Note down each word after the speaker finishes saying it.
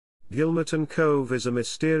Gilmerton Cove is a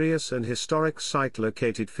mysterious and historic site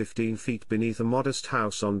located 15 feet beneath a modest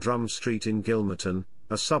house on Drum Street in Gilmerton,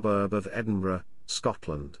 a suburb of Edinburgh,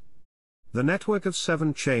 Scotland. The network of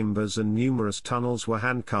 7 chambers and numerous tunnels were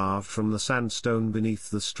hand-carved from the sandstone beneath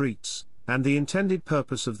the streets, and the intended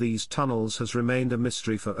purpose of these tunnels has remained a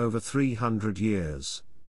mystery for over 300 years.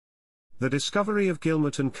 The discovery of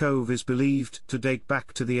Gilmerton Cove is believed to date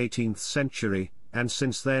back to the 18th century, and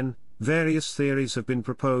since then, various theories have been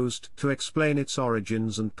proposed to explain its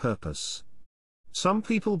origins and purpose. Some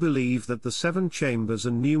people believe that the 7 chambers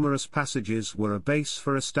and numerous passages were a base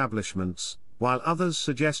for establishments, while others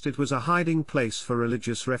suggest it was a hiding place for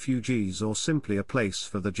religious refugees or simply a place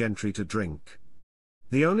for the gentry to drink.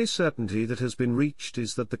 The only certainty that has been reached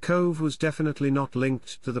is that the cove was definitely not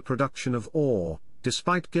linked to the production of ore,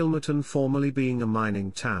 despite Gilmerton formerly being a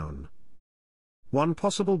mining town. One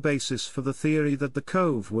possible basis for the theory that the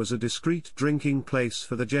cove was a discreet drinking place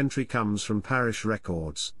for the gentry comes from parish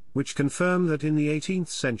records, which confirm that in the 18th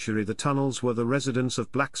century the tunnels were the residence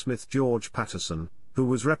of blacksmith George Patterson, who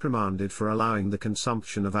was reprimanded for allowing the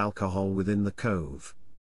consumption of alcohol within the cove.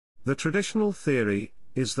 The traditional theory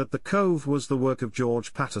is that the cove was the work of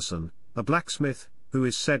George Patterson, a blacksmith, who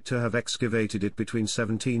is said to have excavated it between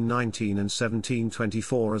 1719 and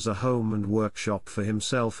 1724 as a home and workshop for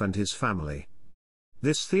himself and his family.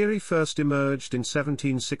 This theory first emerged in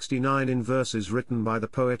 1769 in verses written by the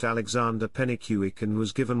poet Alexander Penicuik and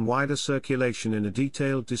was given wider circulation in a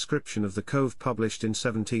detailed description of the cove published in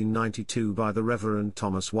 1792 by the Reverend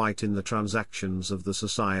Thomas White in the Transactions of the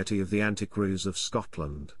Society of the Antiquaries of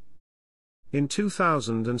Scotland. In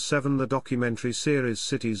 2007 the documentary series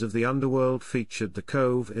Cities of the Underworld featured the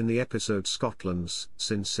cove in the episode Scotland's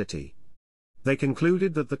Sin City. They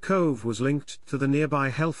concluded that the cove was linked to the nearby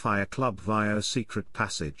Hellfire Club via a secret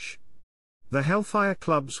passage. The Hellfire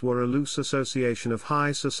Clubs were a loose association of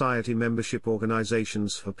high society membership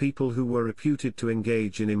organizations for people who were reputed to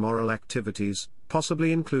engage in immoral activities,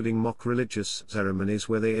 possibly including mock religious ceremonies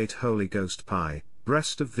where they ate Holy Ghost pie,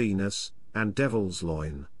 breast of Venus, and devil's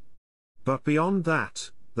loin. But beyond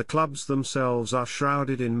that, the clubs themselves are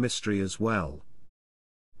shrouded in mystery as well.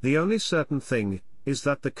 The only certain thing is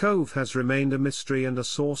that the cove has remained a mystery and a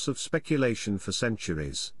source of speculation for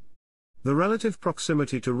centuries. The relative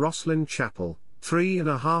proximity to Rosslyn Chapel,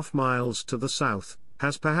 3.5 miles to the south,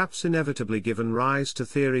 has perhaps inevitably given rise to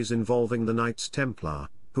theories involving the Knights Templar,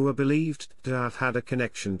 who are believed to have had a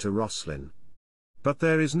connection to Rosslyn. But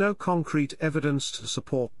there is no concrete evidence to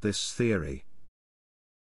support this theory.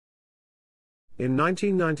 In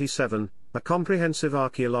 1997, a comprehensive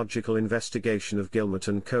archaeological investigation of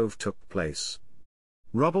Gilmerton Cove took place.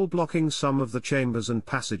 Rubble blocking some of the chambers and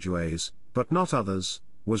passageways, but not others,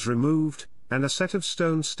 was removed, and a set of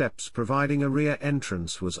stone steps providing a rear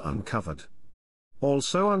entrance was uncovered.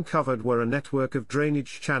 Also uncovered were a network of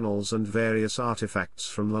drainage channels and various artifacts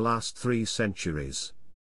from the last 3 centuries.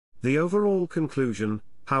 The overall conclusion,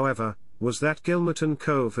 however, was that Gilmerton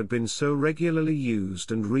Cove had been so regularly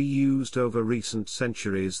used and reused over recent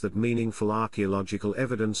centuries that meaningful archaeological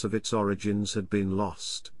evidence of its origins had been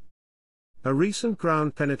lost. A recent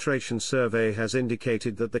ground penetration survey has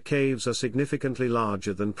indicated that the caves are significantly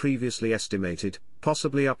larger than previously estimated,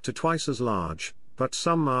 possibly up to twice as large, but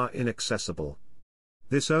some are inaccessible.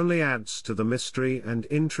 This only adds to the mystery and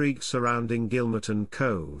intrigue surrounding Gilmerton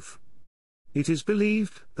Cove. It is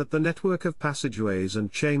believed that the network of passageways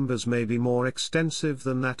and chambers may be more extensive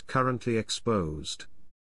than that currently exposed.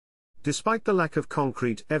 Despite the lack of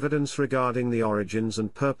concrete evidence regarding the origins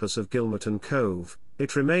and purpose of Gilmerton Cove,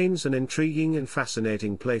 it remains an intriguing and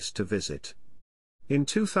fascinating place to visit. In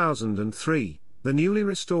 2003, the newly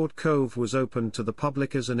restored cove was opened to the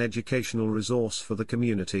public as an educational resource for the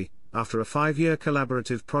community, after a 5-year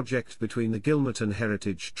collaborative project between the Gilmerton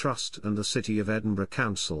Heritage Trust and the City of Edinburgh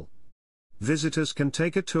Council. Visitors can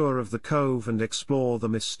take a tour of the cove and explore the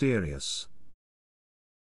mysterious